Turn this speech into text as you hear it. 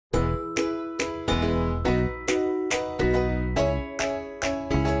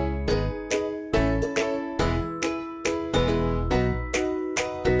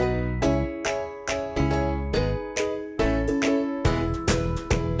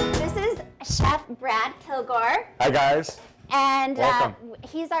Chef Brad Kilgore. Hi, guys. And Welcome.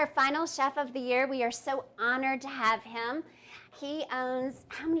 He's our final chef of the year. We are so honored to have him. He owns,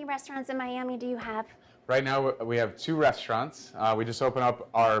 how many restaurants in Miami do you have? Right now, we have 2 restaurants. We just opened up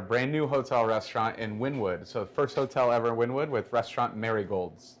our brand new hotel restaurant in Wynwood. So the first hotel ever in Wynwood with restaurant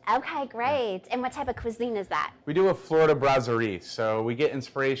Marigolds. Okay, great. And what type of cuisine is that? We do a Florida brasserie. So we get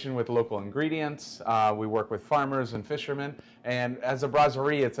inspiration with local ingredients. We work with farmers and fishermen. And as a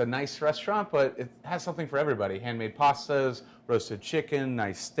brasserie, it's a nice restaurant, but it has something for everybody. Handmade pastas, roasted chicken,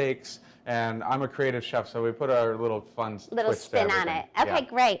 nice steaks. And I'm a creative chef, so we put our little fun twist spin on it. Okay,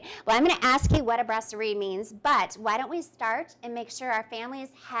 great. Well, I'm going to ask you what a brasserie means, but why don't we start and make sure our families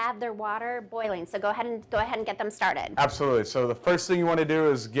have their water boiling? So go ahead and get them started. Absolutely. So the first thing you want to do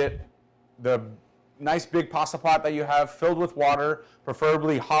is get the nice big pasta pot that you have filled with water,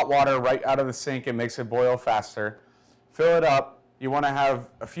 preferably hot water right out of the sink. It makes it boil faster. Fill it up. You want to have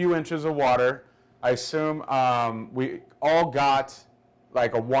a few inches of water. I assume we all got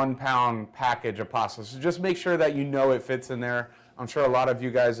like a 1-pound package of pasta. So just make sure that you know it fits in there. I'm sure a lot of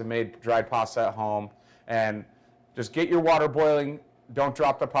you guys have made dried pasta at home. And just get your water boiling. Don't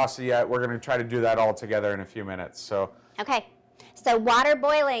drop the pasta yet. We're going to try to do that all together in a few minutes. So. Okay. So water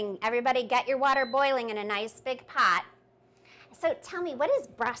boiling. Everybody get your water boiling in a nice big pot. So tell me, what does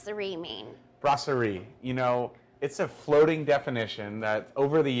brasserie mean? Brasserie, you know, it's a floating definition that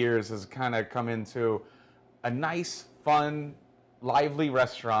over the years has kind of come into a nice, fun, lively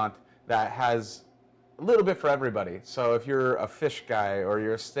restaurant that has a little bit for everybody. So if you're a fish guy or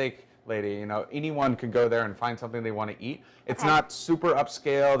you're a steak lady, you know, anyone can go there and find something they want to eat. It's not super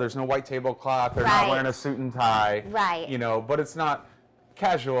upscale. There's no white tablecloth. They're not wearing a suit and tie. Right. You know, but it's not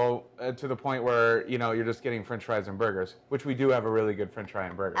casual to the point where, you know, you're just getting French fries and burgers, which we do have a really good French fry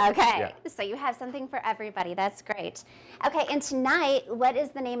and burger. Okay. Yeah. So you have something for everybody. That's great. Okay, and tonight, what is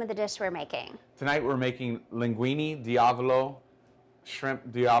the name of the dish we're making? Tonight we're making Linguine Diavolo,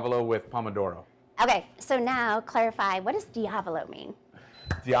 Shrimp Diavolo with Pomodoro. Okay, so now clarify, what does Diavolo mean?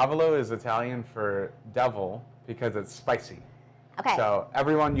 Diavolo is Italian for devil because it's spicy. Okay. So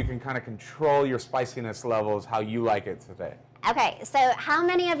everyone, you can kind of control your spiciness levels how you like it today. Okay, so how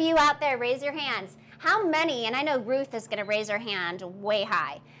many of you out there, raise your hands. How many, and I know Ruth is going to raise her hand way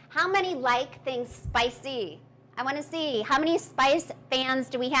high. How many like things spicy? I want to see. How many spice fans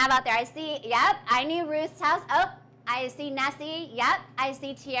do we have out there? I see, yep, I knew Ruth's house. Oh, I see Nessie. Yep, I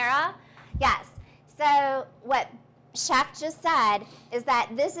see Tiara. Yes. So what Chef just said is that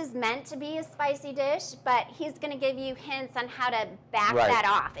this is meant to be a spicy dish, but he's going to give you hints on how to back that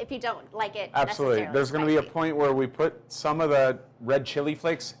off if you don't like it. Absolutely. There's going to be a point where we put some of the red chili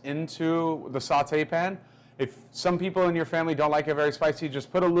flakes into the saute pan. If some people in your family don't like it very spicy,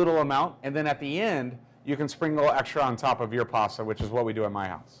 just put a little amount, and then at the end, you can sprinkle extra on top of your pasta, which is what we do at my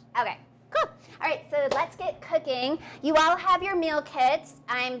house. Okay. Cool. All right, so let's get cooking. You all have your meal kits.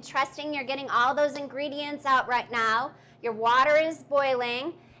 I'm trusting you're getting all those ingredients out right now. Your water is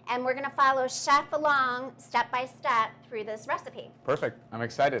boiling, and we're going to follow Chef along step by step through this recipe. Perfect. I'm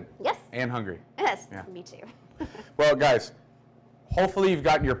excited. Yes. And hungry. Yes, Yeah. me too. Well, guys, hopefully you've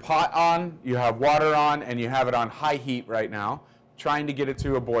got your pot on, you have water on, and you have it on high heat right now, trying to get it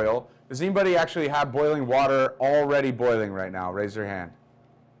to a boil. Does anybody actually have boiling water already boiling right now? Raise your hand.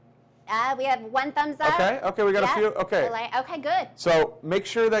 We have one thumbs up. Okay, we got a few. Okay. Okay, good. So make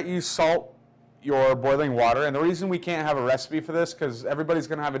sure that you salt your boiling water. And the reason we can't have a recipe for this, because everybody's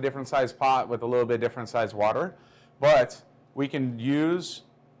going to have a different size pot with a little bit different size water. But we can use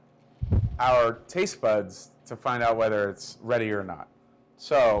our taste buds to find out whether it's ready or not.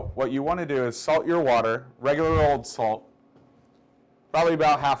 So what you want to do is salt your water, regular old salt, probably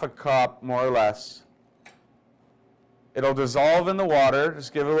about half a cup, more or less. It'll dissolve in the water.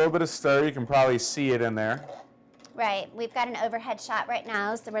 Just give it a little bit of stir. You can probably see it in there. Right. We've got an overhead shot right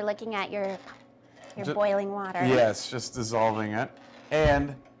now, so we're looking at your boiling water. Yes, just dissolving it.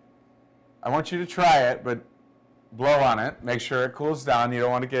 And I want you to try it, but blow on it. Make sure it cools down. You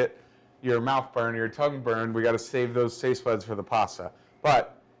don't want to get your mouth burned, your tongue burned. We got to save those taste buds for the pasta.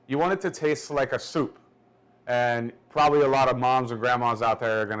 But you want it to taste like a soup. And probably a lot of moms and grandmas out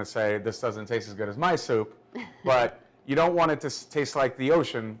there are going to say, this doesn't taste as good as my soup. But you don't want it to taste like the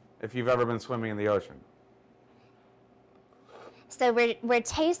ocean if you've ever been swimming in the ocean. So we're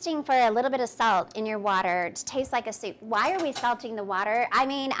tasting for a little bit of salt in your water to taste like a soup. Why are we salting the water? I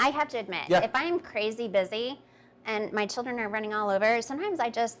mean, I have to admit, if I'm crazy busy and my children are running all over, sometimes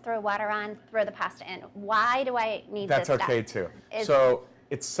I just throw water on, throw the pasta in. Why do I need this stuff? That's okay too. So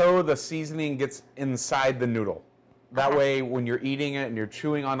it's so the seasoning gets inside the noodle. That way, when you're eating it and you're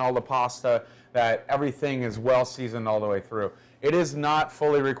chewing on all the pasta, that everything is well seasoned all the way through. It is not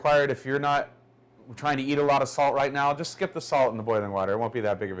fully required. If you're not trying to eat a lot of salt right now, just skip the salt in the boiling water. It won't be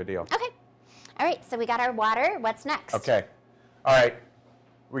that big of a deal. Okay. All right, so we got our water. What's next? Okay. All right.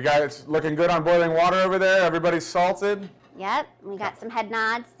 We got it's looking good on boiling water over there. Everybody's salted. Yep. We got some head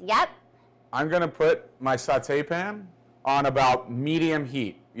nods. Yep. I'm going to put my saute pan on about medium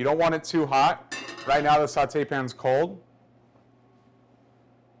heat. You don't want it too hot. Right now the saute pan's cold.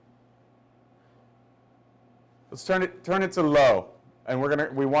 Let's turn it to low. And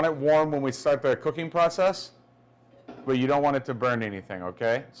we want it warm when we start the cooking process, but you don't want it to burn anything,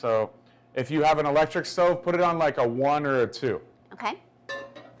 okay? So if you have an electric stove, put it on like a 1 or a 2. Okay.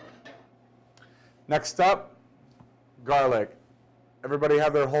 Next up, garlic. Everybody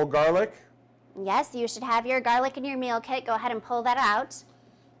have their whole garlic? Yes, you should have your garlic in your meal kit. Go ahead and pull that out.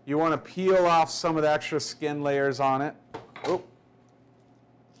 You want to peel off some of the extra skin layers on it. Oh.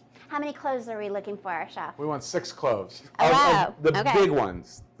 How many cloves are we looking for, Chef? We want 6 cloves. Oh, wow. The Okay. big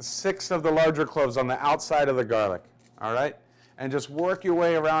ones. 6 of the larger cloves on the outside of the garlic. All right? And just work your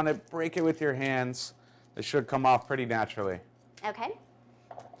way around it. Break it with your hands. It should come off pretty naturally. Okay.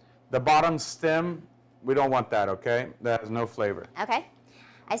 The bottom stem, we don't want that, okay? That has no flavor. Okay.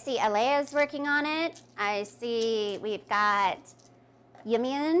 I see Alea's working on it. I see we've got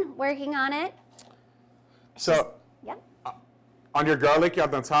Yamin working on it. So Yeah. on your garlic,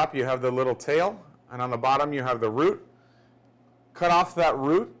 on the top, you have the little tail, and on the bottom, you have the root. Cut off that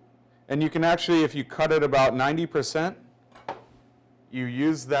root, and you can actually, if you cut it about 90%, you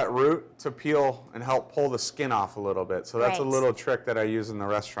use that root to peel and help pull the skin off a little bit. So that's a Great. little trick that I use in the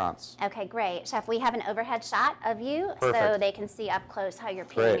restaurants. Okay, great. Chef, we have an overhead shot of you so Perfect. they can see up close how you're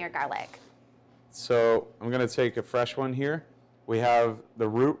peeling Great. your garlic. So I'm going to take a fresh one here. We have the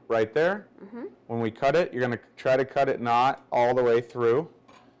root right there. Mm-hmm. When we cut it, you're going to try to cut it not all the way through.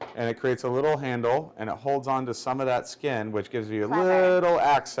 And it creates a little handle, and it holds on to some of that skin, which gives you a Clever. little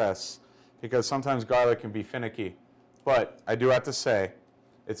access, because sometimes garlic can be finicky. But I do have to say,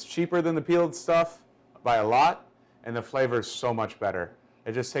 it's cheaper than the peeled stuff by a lot, and the flavor is so much better.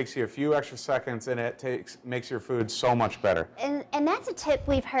 It just takes you a few extra seconds, and it makes your food so much better. And that's a tip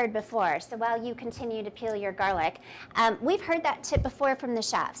we've heard before. So while you continue to peel your garlic, we've heard that tip before from the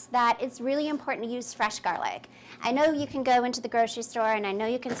chefs, that it's really important to use fresh garlic. I know you can go into the grocery store, and I know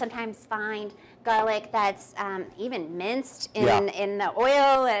you can sometimes find garlic that's even minced in the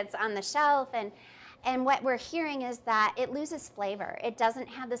oil that's on the shelf. And what we're hearing is that it loses flavor. It doesn't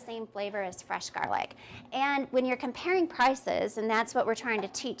have the same flavor as fresh garlic. And when you're comparing prices, and that's what we're trying to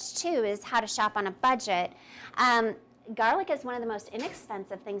teach too, is how to shop on a budget, garlic is one of the most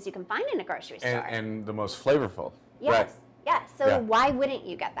inexpensive things you can find in a grocery store. And the most flavorful. Yes, Right. yes. So Yeah. why wouldn't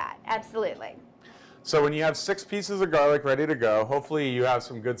you get that? Absolutely. So when you have 6 pieces of garlic ready to go, hopefully you have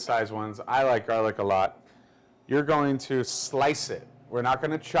some good sized ones. I like garlic a lot. You're going to slice it. We're not going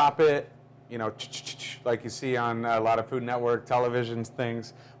to chop it, you know, like you see on a lot of Food Network television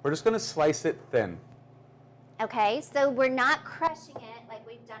things. We're just going to slice it thin. Okay, so we're not crushing it like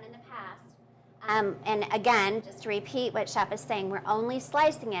we've done in the past. And again, just to repeat what Chef is saying, we're only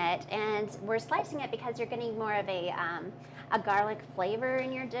slicing it, and we're slicing it because you're getting more of a garlic flavor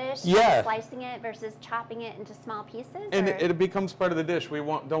in your dish. Yeah. Slicing it versus chopping it into small pieces. And or? it becomes part of the dish. We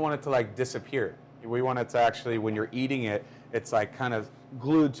don't want it to like disappear. We want it to actually, when you're eating it, it's like kind of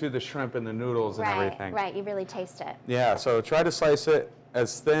glued to the shrimp and the noodles and everything. Right, you really taste it. Yeah, so try to slice it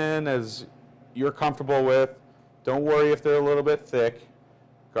as thin as you're comfortable with. Don't worry if they're a little bit thick.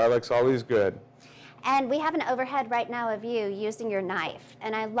 Garlic's always good. And we have an overhead right now of you using your knife.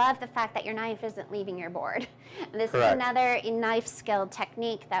 And I love the fact that your knife isn't leaving your board. This Correct. is another knife skill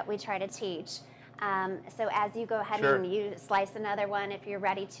technique that we try to teach. So as you go ahead Sure. and you slice another one, if you're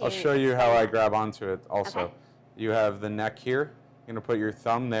ready to. I'll show you how I expand. grab onto it also. Okay. You have the neck here. You're going to put your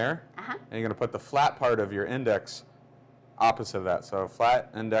thumb there. Uh-huh. And you're going to put the flat part of your index opposite of that. So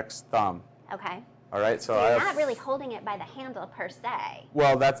flat, index, thumb. Okay. All right, so So I you're have, not really holding it by the handle per se.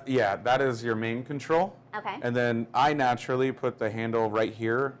 well, that is your main control. Okay. And then I naturally put the handle right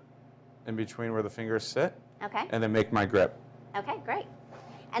here in between where the fingers sit Okay. and then make my grip. Okay, great.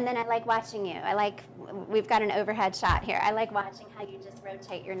 And then I like watching you. We've got an overhead shot here. I like watching how you just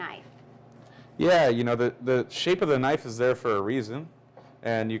rotate your knife. Yeah, you know, the shape of the knife is there for a reason,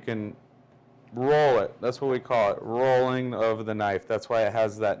 and you can roll it. That's what we call it, rolling of the knife. That's why it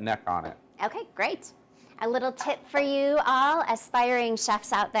has that neck on it. Okay, great. A little tip for you all aspiring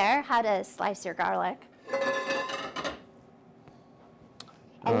chefs out there, how to slice your garlic.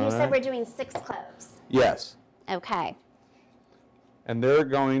 And you All said right. we're doing 6 cloves. Yes. Okay, And they're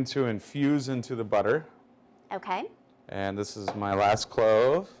going to infuse into the butter. okay, And this is my last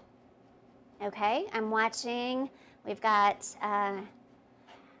clove. okay. I'm watching We've got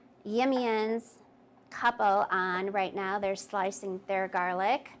Yimian's couple on right now. They're slicing their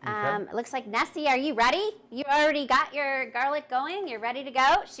garlic. Okay. It looks like Nessie, are you ready? You already got your garlic going? You're ready to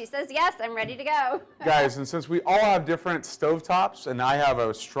go? She says, yes, I'm ready to go. Guys, and since we all have different stovetops, and I have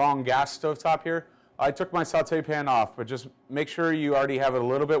a strong gas stovetop here, I took my saute pan off, but just make sure you already have it a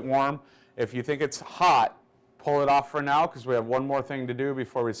little bit warm. If you think it's hot, pull it off for now, because we have one more thing to do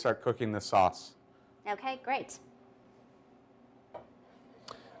before we start cooking the sauce. Okay, great.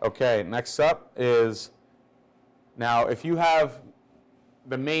 Okay, next up is, now if you have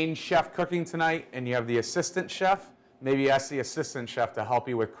the main chef cooking tonight and you have the assistant chef, maybe ask the assistant chef to help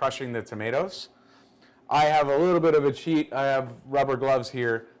you with crushing the tomatoes. I have a little bit of a cheat. I have rubber gloves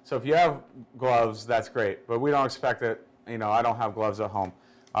here, so if you have gloves, that's great, but we don't expect it. You know, I don't have gloves at home.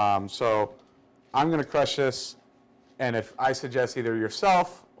 So I'm going to crush this, and if I suggest either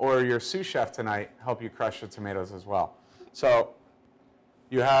yourself or your sous chef tonight help you crush the tomatoes as well. So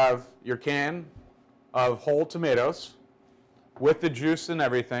you have your can of whole tomatoes with the juice and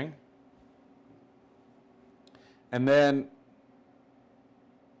everything. And then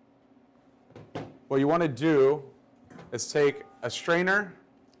what you want to do is take a strainer,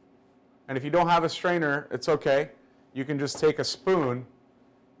 and if you don't have a strainer, it's okay. You can just take a spoon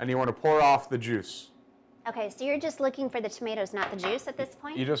and you want to pour off the juice. Okay, so you're just looking for the tomatoes, not the juice at this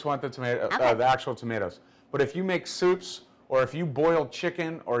point? You just want the tomato, Okay. the actual tomatoes. But if you make soups, or if you boil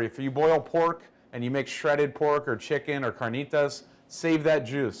chicken, or if you boil pork, and you make shredded pork or chicken or carnitas, save that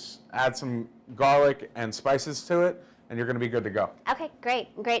juice. Add some garlic and spices to it, and you're going to be good to go. Okay, great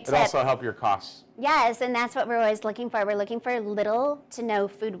tip. It'll also help your costs. Yes, and that's what we're always looking for. We're looking for little to no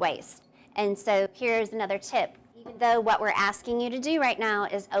food waste. And so here's another tip. Even though what we're asking you to do right now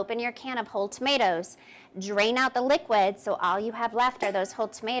is open your can of whole tomatoes, drain out the liquid, so all you have left are those whole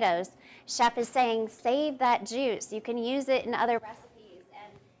tomatoes. Chef is saying, save that juice. You can use it in other recipes,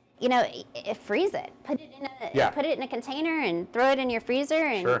 and you know, freeze it. Put it in a container and throw it in your freezer,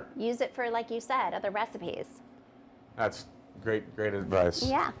 and use it for, like you said, other recipes. That's great advice.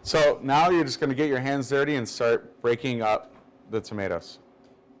 Yeah. So now you're just going to get your hands dirty and start breaking up the tomatoes.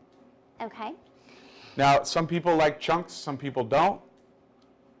 Okay. Now, some people like chunks, some people don't.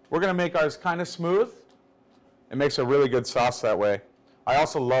 We're going to make ours kind of smooth. It makes a really good sauce that way. I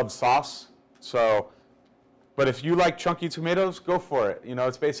also love sauce, but if you like chunky tomatoes, go for it. You know,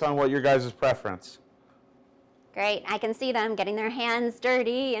 it's based on what your guys' preference. Great. I can see them getting their hands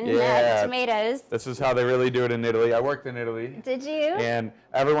dirty and tomatoes. This is how they really do it in Italy. I worked in Italy. Did you? And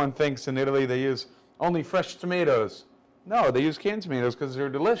everyone thinks in Italy they use only fresh tomatoes. No, they use canned tomatoes because they're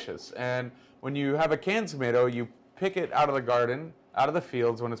delicious. And when you have a canned tomato, you pick it out of the garden, out of the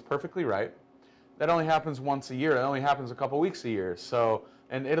fields when it's perfectly ripe. That only happens once a year. It only happens a couple weeks a year. So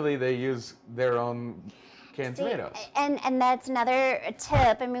in Italy, they use their own canned tomatoes. And that's another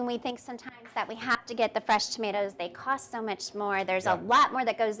tip. I mean, we think sometimes that we have to get the fresh tomatoes. They cost so much more. There's a lot more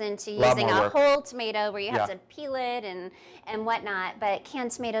that goes into using a whole tomato where you have to peel it and whatnot. But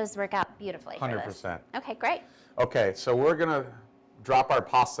canned tomatoes work out beautifully for this. 100%. Okay, great. Okay, so we're going to drop our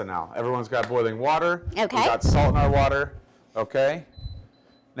pasta now. Everyone's got boiling water. Okay. We got salt in our water. Okay.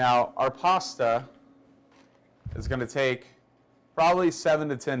 Now, our pasta is going to take probably 7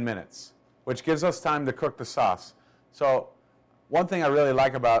 to 10 minutes, which gives us time to cook the sauce. So one thing I really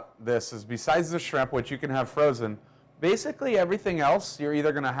like about this is besides the shrimp, which you can have frozen, basically everything else you're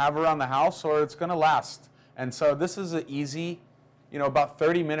either going to have around the house or it's going to last. And so this is an easy, about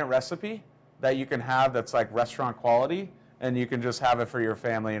 30-minute recipe that you can have that's like restaurant quality, and you can just have it for your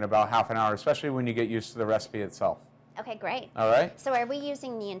family in about half an hour, especially when you get used to the recipe itself. Okay, great. All right? So are we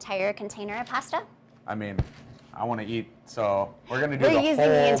using the entire container of pasta? I mean, I want to eat, so we're going to do We're using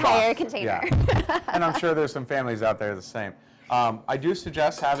the entire container. Yeah. And I'm sure there's some families out there the same. I do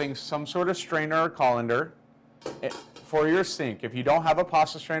suggest having some sort of strainer or colander for your sink. If you don't have a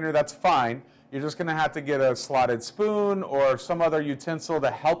pasta strainer, that's fine. You're just going to have to get a slotted spoon or some other utensil to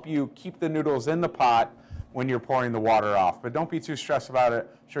help you keep the noodles in the pot when you're pouring the water off. But don't be too stressed about it.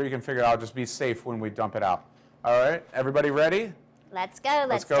 Sure, you can figure it out. Just be safe when we dump it out. All right, everybody ready? Let's go.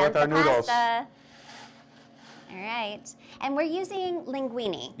 Let's go dump with our the noodles. pasta. All right. And we're using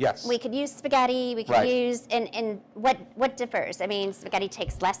linguine. Yes. We could use spaghetti. We could use, and what differs? I mean, spaghetti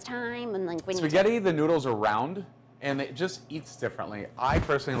takes less time and linguine. Spaghetti, the noodles are round, and it just eats differently. I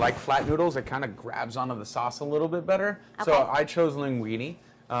personally like flat noodles. It kind of grabs onto the sauce a little bit better. Okay. So I chose linguine.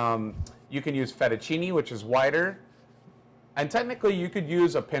 You can use fettuccine, which is wider. And technically, you could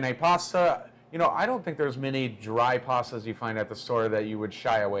use a penne pasta. You know, I don't think there's many dry pastas you find at the store that you would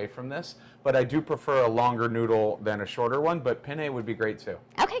shy away from this, but I do prefer a longer noodle than a shorter one, but penne would be great too.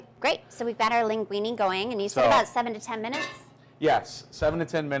 Okay, great. So we've got our linguine going, and you said about 7 to 10 minutes? Yes, 7 to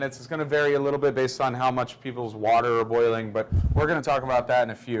 10 minutes. It's going to vary a little bit based on how much people's water are boiling, but we're going to talk about that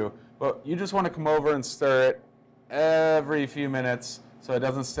in a few. But you just want to come over and stir it every few minutes so it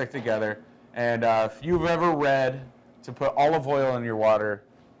doesn't stick together. And if you've ever read to put olive oil in your water,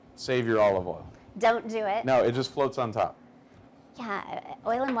 save your olive oil. Don't do it. No, it just floats on top. Yeah,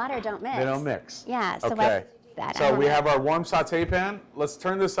 oil and water don't mix. They don't mix. Yeah, so why okay. would you do that? So we have our warm saute pan. Let's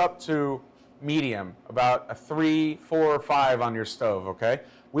turn this up to medium, about a 3, 4, or 5 on your stove, okay?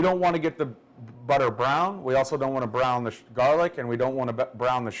 We don't want to get the butter brown. We also don't want to brown the garlic, and we don't want to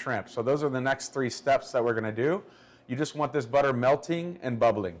brown the shrimp. So those are the next 3 steps that we're going to do. You just want this butter melting and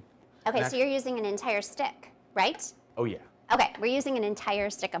bubbling. Okay, so you're using an entire stick, right? Oh, yeah. Okay, we're using an entire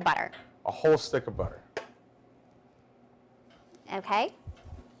stick of butter. A whole stick of butter. Okay.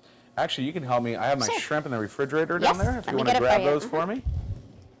 Actually, you can help me. I have my Sure. shrimp in the refrigerator down there. If let you me want to get it grab for you. those for me.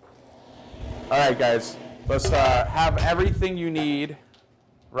 All right, guys. Let's have everything you need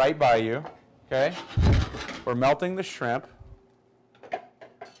right by you, okay? We're melting the shrimp.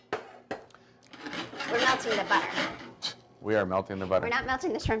 We're melting the butter. We are melting the butter. We're not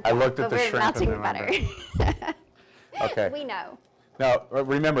melting the shrimp. I looked at but the we're shrimp melting the and butter. Okay. We know. Now,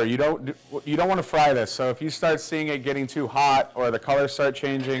 remember, you don't want to fry this. So if you start seeing it getting too hot or the colors start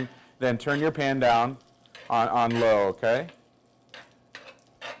changing, then turn your pan down on low, okay?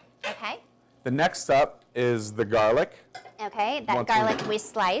 Okay. The next up is the garlic. Okay, that Want to- garlic we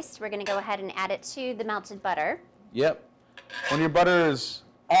sliced, we're going to go ahead and add it to the melted butter. Yep. When your butter is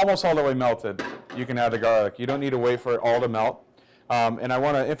almost all the way melted, you can add the garlic. You don't need to wait for it all to melt. And I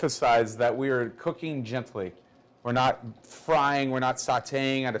want to emphasize that we are cooking gently. We're not frying, we're not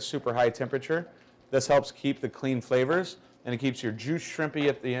sauteing at a super high temperature. This helps keep the clean flavors, and it keeps your juice shrimpy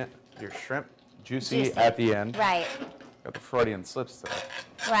at the end, your shrimp juicy at the end. Right, Got the Freudian slips today.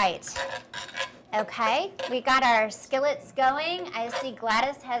 right. Okay, we got our skillets going. I see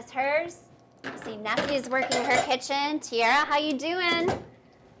Gladys has hers. I see Nessie's working her kitchen. Tiara, how you doing?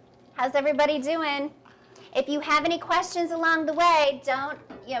 How's everybody doing? If you have any questions along the way, don't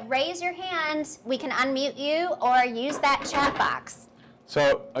raise your hand. We can unmute you or use that chat box.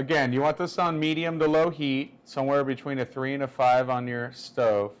 So again, you want this on medium to low heat, somewhere between a 3 and a 5 on your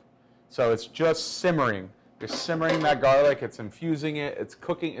stove. So it's just simmering. You're simmering that garlic, it's infusing it, it's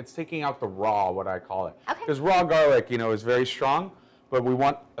cooking, it's taking out the raw, what I call it. Okay. Because raw garlic, is very strong, but we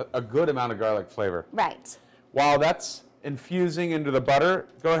want a good amount of garlic flavor. Right. While that's infusing into the butter,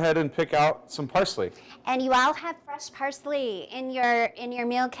 go ahead and pick out some parsley. And you all have fresh parsley in your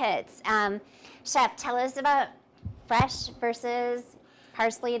meal kits. Chef, tell us about fresh versus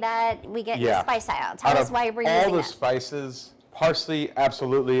parsley that we get in the spice aisle. Tell us why we're using it. All the spices, parsley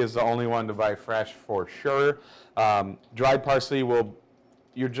absolutely is the only one to buy fresh for sure. Dried parsley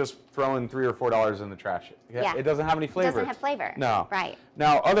you're just throwing $3 or $4 in the trash. Yeah. It doesn't have any flavor. It doesn't have flavor. No. Right.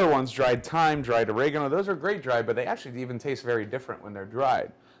 Now, other ones, dried thyme, dried oregano, those are great dried, but they actually even taste very different when they're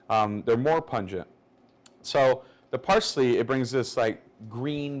dried. They're more pungent. So the parsley, it brings this like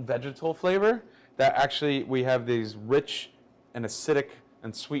green vegetal flavor that actually we have these rich and acidic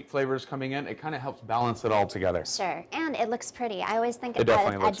and sweet flavors coming in. It kind of helps balance it all together. Sure, and it looks pretty. I always think It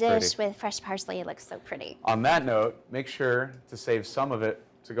definitely a looks dish pretty. with fresh parsley, it looks so pretty. On that note, make sure to save some of it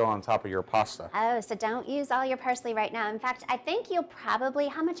to go on top of your pasta. Oh, so don't use all your parsley right now. In fact, I think you'll probably,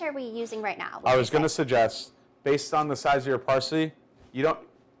 how much are we using right now? I was going to suggest, based on the size of your parsley,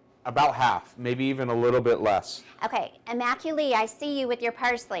 about half, maybe even a little bit less. Okay, Immaculée, I see you with your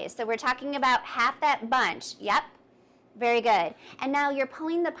parsley. So we're talking about half that bunch. Yep, very good. And now you're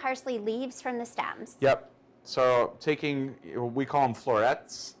pulling the parsley leaves from the stems. Yep. So taking, we call them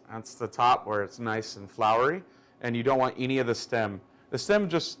florets. That's the top where it's nice and flowery. And you don't want any of the stem. The stem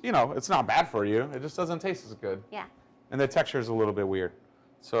just, it's not bad for you. It just doesn't taste as good. Yeah. And the texture is a little bit weird.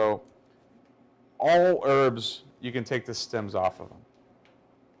 So all herbs, you can take the stems off of them.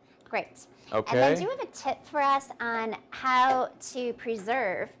 Great. Okay. And then do you have a tip for us on how to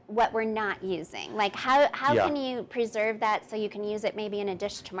preserve what we're not using? Like how can you preserve that so you can use it maybe in a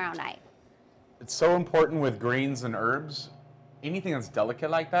dish tomorrow night? It's so important with greens and herbs. Anything that's delicate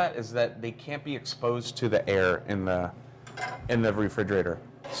like that is that they can't be exposed to the air in the refrigerator.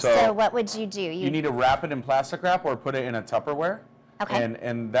 So what would you do? You need to wrap it in plastic wrap or put it in a Tupperware. Okay.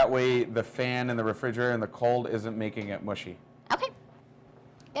 And that way the fan in the refrigerator and the cold isn't making it mushy. Okay.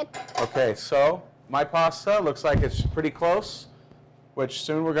 Good. Okay, so my pasta looks like it's pretty close, which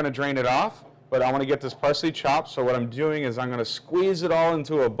soon we're going to drain it off. But I want to get this parsley chopped, so what I'm doing is I'm going to squeeze it all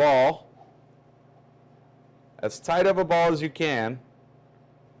into a ball. as tight of a ball as you can.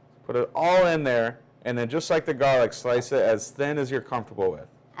 Put it all in there, and then just like the garlic, slice it as thin as you're comfortable with.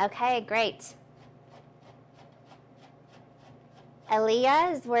 Okay, great.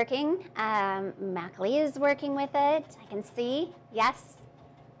 Aaliyah is working. Mackley is working with it. I can see. Yes.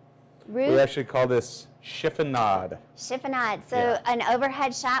 Ruth? We actually call this chiffonade. Chiffonade. So Yeah. an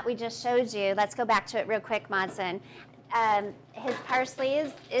overhead shot we just showed you. Let's go back to it real quick, Modson. His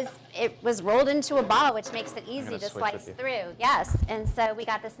parsley it was rolled into a ball, which makes it easy to slice through. Yes, and so we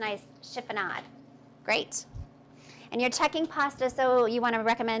got this nice chiffonade. Great. And you're checking pasta, so you want to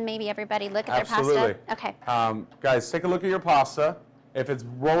recommend maybe everybody look at Absolutely. their pasta? Okay. Guys, take a look at your pasta. If it's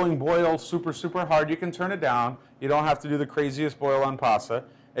rolling boil super, super hard, you can turn it down. You don't have to do the craziest boil on pasta.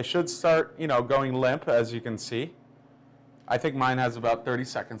 It should start, going limp, as you can see. I think mine has about 30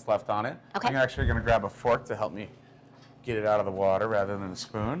 seconds left on it. Okay. I'm actually going to grab a fork to help me get it out of the water rather than a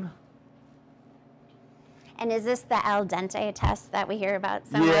spoon. And is this the al dente test that we hear about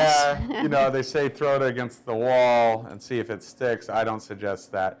so Yeah, much? they say throw it against the wall and see if it sticks. I don't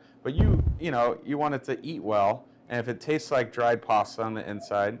suggest that. But you want it to eat well, and if it tastes like dried pasta on the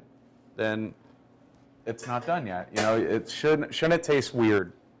inside, then it's not done yet. It shouldn't taste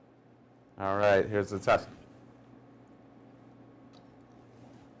weird. All right, here's the test.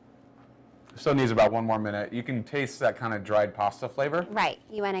 Still needs about 1 more minute. You can taste that kind of dried pasta flavor. Right.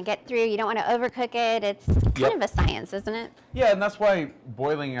 You want to get through. You don't want to overcook it. It's kind of a science, isn't it? Yeah, and that's why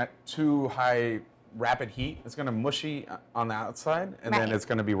boiling at too high rapid heat, it's going to mushy on the outside, and then it's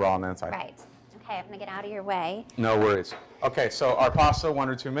going to be raw on the inside. Right. Okay, I'm going to get out of your way. No worries. Okay, so our pasta, 1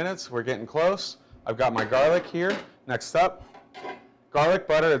 or 2 minutes. We're getting close. I've got my garlic here. Next up, garlic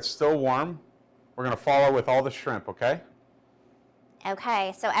butter. It's still warm. We're going to follow with all the shrimp, okay?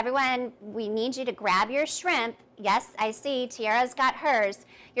 Okay, so everyone, we need you to grab your shrimp. Yes, I see Tiara's got hers.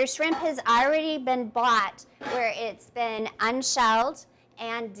 Your shrimp has already been bought where it's been unshelled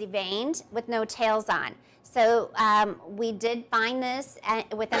and deveined with no tails on. So we did find this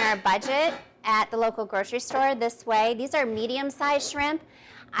within our budget at the local grocery store this way. These are medium-sized shrimp.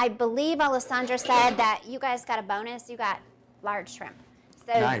 I believe Alessandra said that you guys got a bonus. You got large shrimp.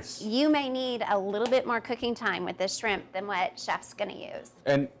 So nice. You may need a little bit more cooking time with this shrimp than what Chef's going to use.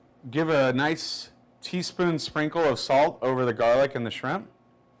 And give a nice teaspoon sprinkle of salt over the garlic and the shrimp.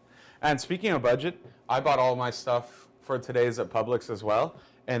 And speaking of budget, I bought all my stuff for today's at Publix as well.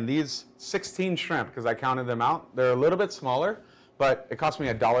 And these 16 shrimp, because I counted them out, they're a little bit smaller, but it cost me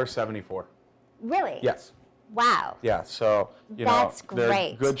 $1.74. Really? Yes. Wow. Yeah, so, That's they're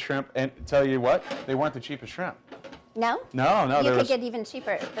great. good shrimp. And tell you what, they weren't the cheapest shrimp. No? No. You could get even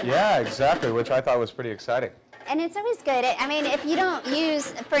cheaper than Yeah, that. exactly, which I thought was pretty exciting. And it's always good. I mean, if you don't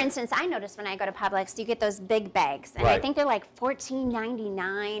use, for instance, I notice when I go to Publix, you get those big bags. And I think they're like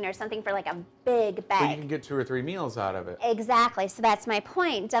 $14.99 or something for like a big bag. But you can get 2 or 3 meals out of it. Exactly. So that's my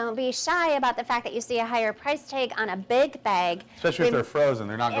point. Don't be shy about the fact that you see a higher price tag on a big bag. Especially if they're frozen,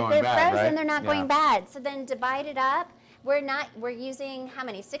 they're not going bad, If they're frozen, right? they're not going bad. So then divide it up. We're using how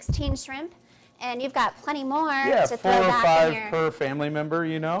many? 16 shrimp? And you've got plenty more Yeah, to 4 throw or back 5 in your... per family member,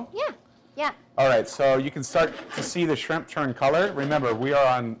 Yeah. All right, so you can start to see the shrimp turn color. Remember, we are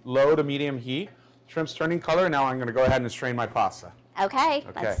on low to medium heat. Shrimp's turning color. Now I'm going to go ahead and strain my pasta. Okay,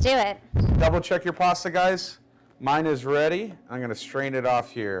 let's do it. Double check your pasta, guys. Mine is ready. I'm going to strain it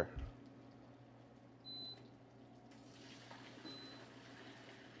off here.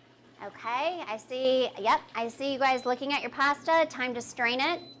 Okay, I see you guys looking at your pasta. Time to strain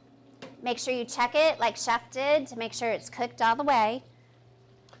it. Make sure you check it like Chef did to make sure it's cooked all the way.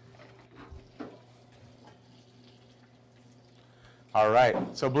 All right,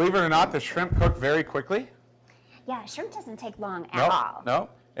 so believe it or not, the shrimp cook very quickly. Yeah, shrimp doesn't take long at all. No,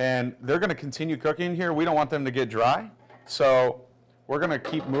 and they're going to continue cooking here. We don't want them to get dry, so we're going to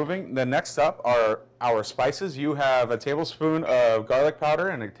keep moving. The next up are our spices. You have a tablespoon of garlic powder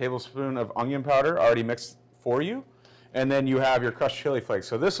and a tablespoon of onion powder already mixed for you, and then you have your crushed chili flakes.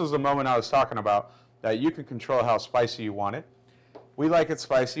 So this is the moment I was talking about, that you can control how spicy you want it. We like it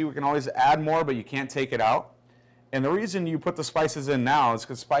spicy. We can always add more, but you can't take it out. And the reason you put the spices in now is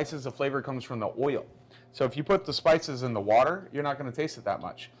because spices, the flavor comes from the oil. So if you put the spices in the water, you're not going to taste it that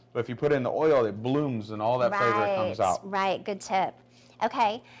much. But if you put it in the oil, it blooms and all that flavor comes out. Right, good tip.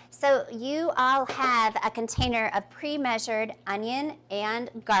 Okay, so you all have a container of pre-measured onion and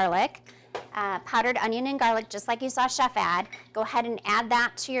garlic, powdered onion and garlic, just like you saw Chef add. Go ahead and add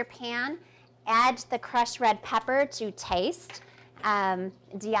that to your pan. Add the crushed red pepper to taste.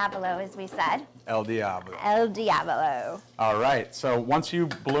 Diavolo, as we said. El Diavolo. El Diavolo. All right, so once you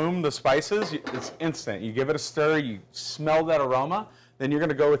bloom the spices, it's instant. You give it a stir, you smell that aroma, then you're going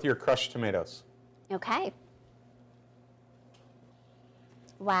to go with your crushed tomatoes. Okay.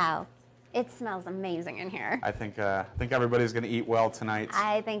 Wow. It smells amazing in here. I think everybody's going to eat well tonight.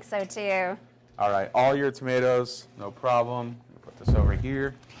 I think so too. All right, all your tomatoes, no problem. Put this over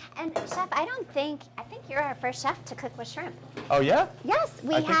here. And Chef, I think you're our first chef to cook with shrimp. Oh yeah? Yes,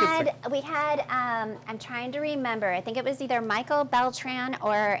 we had, I'm trying to remember, I think it was either Michael Beltran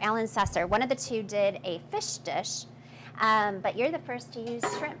or Alan Susser. One of the two did a fish dish, but you're the first to use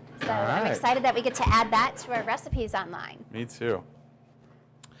shrimp. So I'm excited that we get to add that to our recipes online. Me too.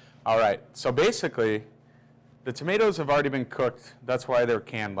 All right, so basically, the tomatoes have already been cooked. That's why they're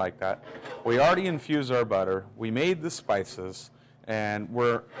canned like that. We already infused our butter. We made the spices, and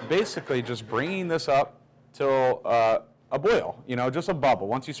we're basically just bringing this up till a boil, you know, just a bubble.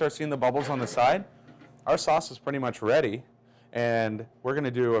 Once you start seeing the bubbles on the side, our sauce is pretty much ready, and we're going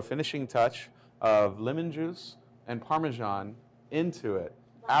to do a finishing touch of lemon juice and Parmesan into it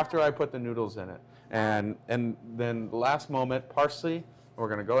after I put the noodles in it. And then the last moment, parsley. We're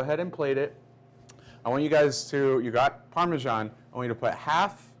going to go ahead and plate it. I want you guys to, you got Parmesan, I want you to put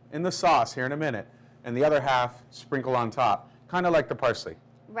half in the sauce here in a minute, and the other half sprinkle on top, kind of like the parsley.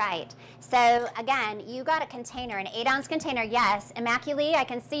 Right. So again, you got a container, an 8-ounce container. Yes, Immaculée, I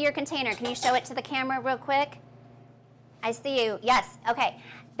can see your container. Can you show it to the camera real quick? I see you. Yes. Okay.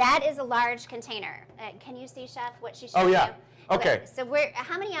 That is a large container. Can you see, Chef, what she showed you? Oh yeah. Okay. So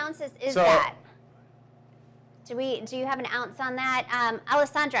how many ounces is that? Do you have an ounce on that?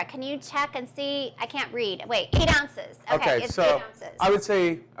 Alessandra, can you check and see? I can't read. Wait, 8 ounces. Okay, it's 8 ounces. I would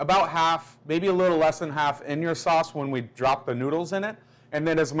say about half, maybe a little less than half in your sauce when we drop the noodles in it, and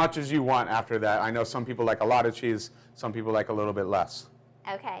then as much as you want after that. I know some people like a lot of cheese, some people like a little bit less.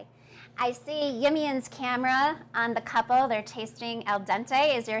 Okay. I see Yimian's camera on the couple. They're tasting al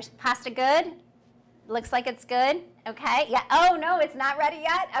dente. Is your pasta good? Looks like it's good. Okay. Yeah. Oh, no, it's not ready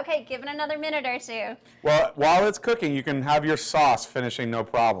yet? Okay, give it another minute or two. Well, while it's cooking, you can have your sauce finishing no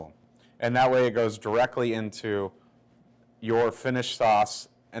problem. And that way it goes directly into your finished sauce,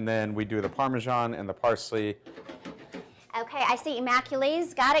 and then we do the Parmesan and the parsley. Okay, I see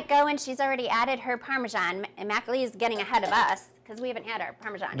Immaculée's got it going. She's already added her Parmesan. Immaculée is getting ahead of us because we haven't had our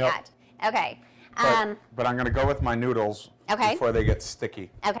Parmesan yet. Okay. But I'm going to go with my noodles before they get sticky.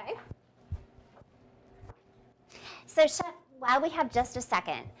 Okay. So, Chef, while we have just a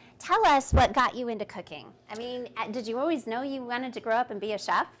second, tell us what got you into cooking. I mean, did you always know you wanted to grow up and be a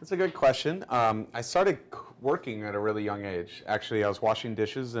chef? That's a good question. I started working at a really young age. Actually, I was washing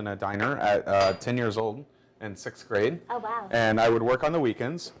dishes in a diner at 10 years old in 6th grade. Oh, wow. And I would work on the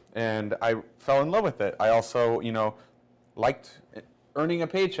weekends, and I fell in love with it. I also, liked earning a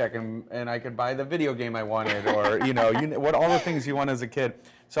paycheck, and I could buy the video game I wanted, or, what all the things you want as a kid.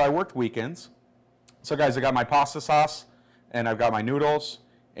 So I worked weekends. So guys, I got my pasta sauce, and I've got my noodles,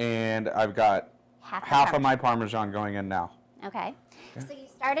 and I've got half of my Parmesan going in now. Okay. So you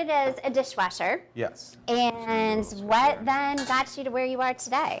started as a dishwasher. Yes. And what then got you to where you are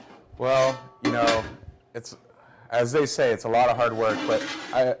today? Well, it's, as they say, it's a lot of hard work, but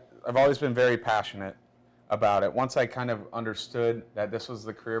I've always been very passionate about it. Once I kind of understood that this was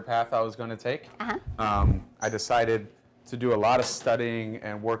the career path I was going to take, I decided to do a lot of studying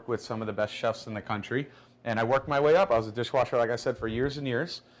and work with some of the best chefs in the country. And I worked my way up. I was a dishwasher, like I said, for years and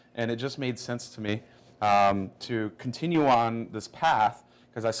years. And it just made sense to me to continue on this path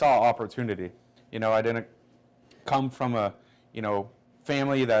because I saw opportunity. I didn't come from a,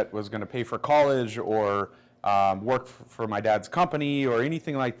 family that was going to pay for college or work for my dad's company or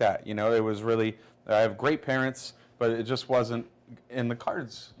anything like that. It was really, I have great parents, but it just wasn't in the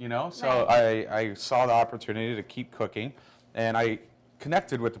cards, So Right. I saw the opportunity to keep cooking, and I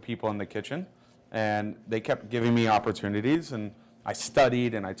connected with the people in the kitchen, and they kept giving me opportunities, and I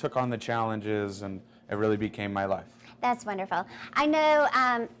studied and I took on the challenges, and it really became my life. That's wonderful. I know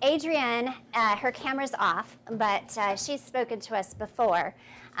Adrienne, her camera's off, but she's spoken to us before.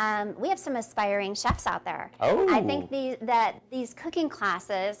 We have some aspiring chefs out there. Oh. I think that these cooking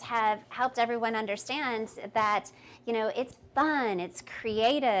classes have helped everyone understand that, it's fun, it's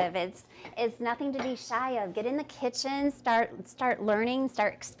creative, it's nothing to be shy of. Get in the kitchen, start learning,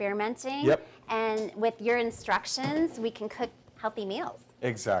 start experimenting. Yep. And with your instructions, we can cook healthy meals.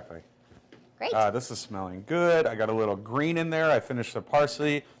 Exactly. Great. This is smelling good. I got a little green in there. I finished the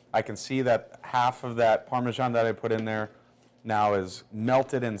parsley. I can see that half of that Parmesan that I put in there now is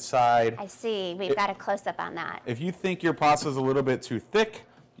melted inside. I see. We've got a close-up on that. If you think your pasta is a little bit too thick,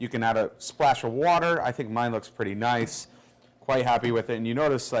 you can add a splash of water. I think mine looks pretty nice. Quite happy with it. And you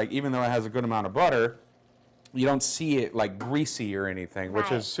notice, even though it has a good amount of butter, you don't see it greasy or anything,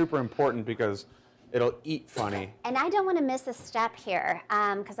 which is super important because it'll eat funny. And I don't want to miss a step here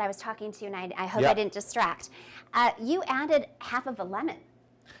because I was talking to you and I hope I didn't distract. You added half of a lemon.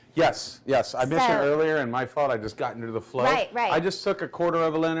 Yes, yes. I mentioned earlier, and my fault, I just got into the flow. Right. I just took a quarter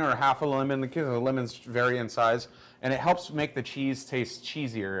of a lemon or half a lemon. The lemons vary in size, and it helps make the cheese taste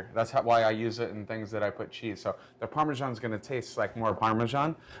cheesier. That's why I use it in things that I put cheese. So the Parmesan's going to taste like more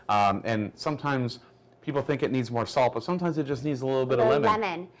Parmesan, and sometimes people think it needs more salt, but sometimes it just needs a little bit of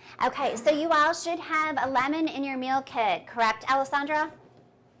lemon. Okay, so you all should have a lemon in your meal kit, correct, Alessandra?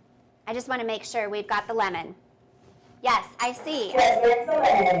 I just want to make sure we've got the lemon. Yes, I see.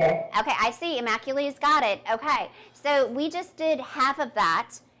 Okay, I see. Immaculate's got it. Okay, so we just did half of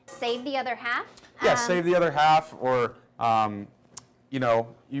that. Save the other half? Yeah, save the other half, or you know,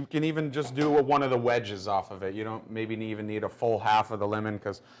 you can even just do one of the wedges off of it. You don't maybe even need a full half of the lemon,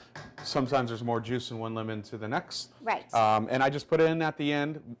 because sometimes there's more juice in one lemon to the next. Right. And I just put it in at the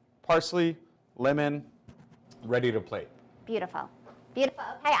end. Parsley, lemon, ready to plate. Beautiful. Beautiful.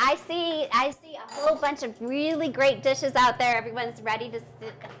 Okay, I see a whole bunch of really great dishes out there. Everyone's ready to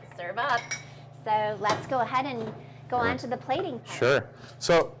serve up. So let's go ahead and go on to the plating part. Sure.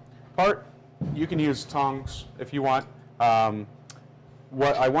 So you can use tongs if you want.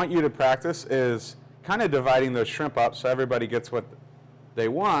 What I want you to practice is kind of dividing those shrimp up so everybody gets what they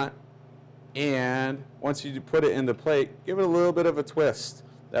want. And once you put it in the plate, give it a little bit of a twist.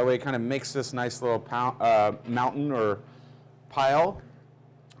 That way it kind of makes this nice little mountain or pile.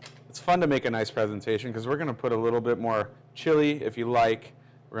 It's fun to make a nice presentation because we're going to put a little bit more chili if you like.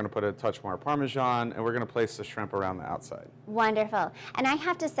 We're going to put a touch more Parmesan, and we're going to place the shrimp around the outside. Wonderful. And I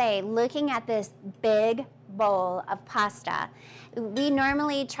have to say, looking at this big bowl of pasta, we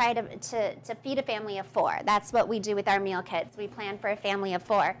normally try to feed a family of 4. That's what we do with our meal kits. We plan for a family of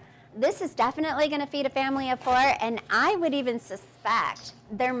 4. This is definitely going to feed a family of 4, and I would even suspect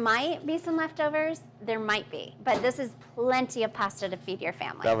there might be some leftovers. There might be, but this is plenty of pasta to feed your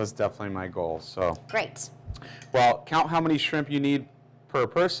family. That was definitely my goal. So great. Well, count how many shrimp you need per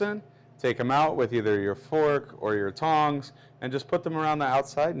person. Take them out with either your fork or your tongs, and just put them around the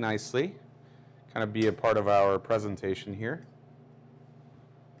outside nicely. Kind of be a part of our presentation here.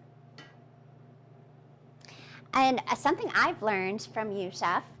 And something I've learned from you,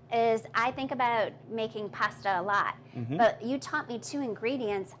 Chef, is I think about making pasta a lot. But you taught me 2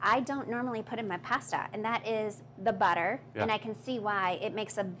 ingredients I don't normally put in my pasta, and that is the butter, and I can see why it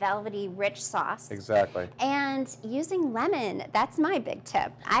makes a velvety, rich sauce. Exactly. And using lemon, that's my big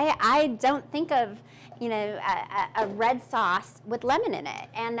tip. I don't think of, you know, a red sauce with lemon in it,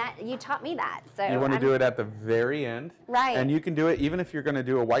 and that you taught me that. So you want to do it at the very end. Right. And you can do it even if you're going to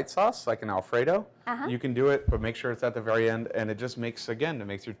do a white sauce, like an Alfredo. You can do it, but make sure it's at the very end, and it just makes, again, it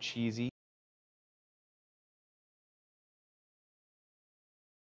makes your cheesy.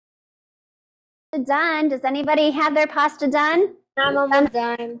 Done. Does anybody have their pasta done? I'm almost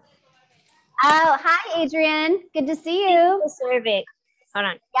done. Oh, hi, Adrian. Good to see you. Serve it. Hold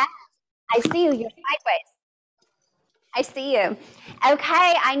on. Yes, I see you. You're sideways. I see you.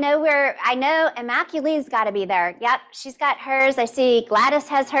 Okay, I know Immaculate's got to be there. Yep, she's got hers. I see Gladys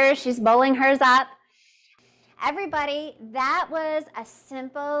has hers. She's bowling hers up. Everybody, that was a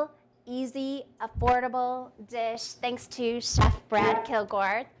simple, easy, affordable dish thanks to Chef Brad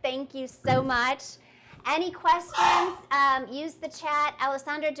Kilgore. Thank you so much. Any questions? Use the chat.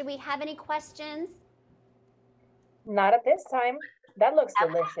 Alessandra, do we have any questions? Not at this time. That looks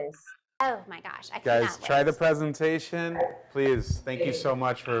delicious. Oh my gosh, I cannot Guys, try the presentation. Please, thank you so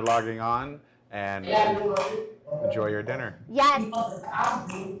much for logging on, and enjoy your dinner. Yes.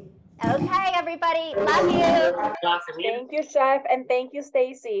 Okay, everybody. Love you. Thank you, Chef, and thank you,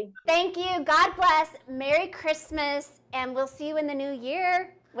 Stacy. Thank you. God bless. Merry Christmas, and we'll see you in the new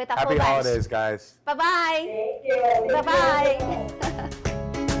year with a Happy whole bunch. holidays, guys. Bye-bye. Thank you. Bye-bye.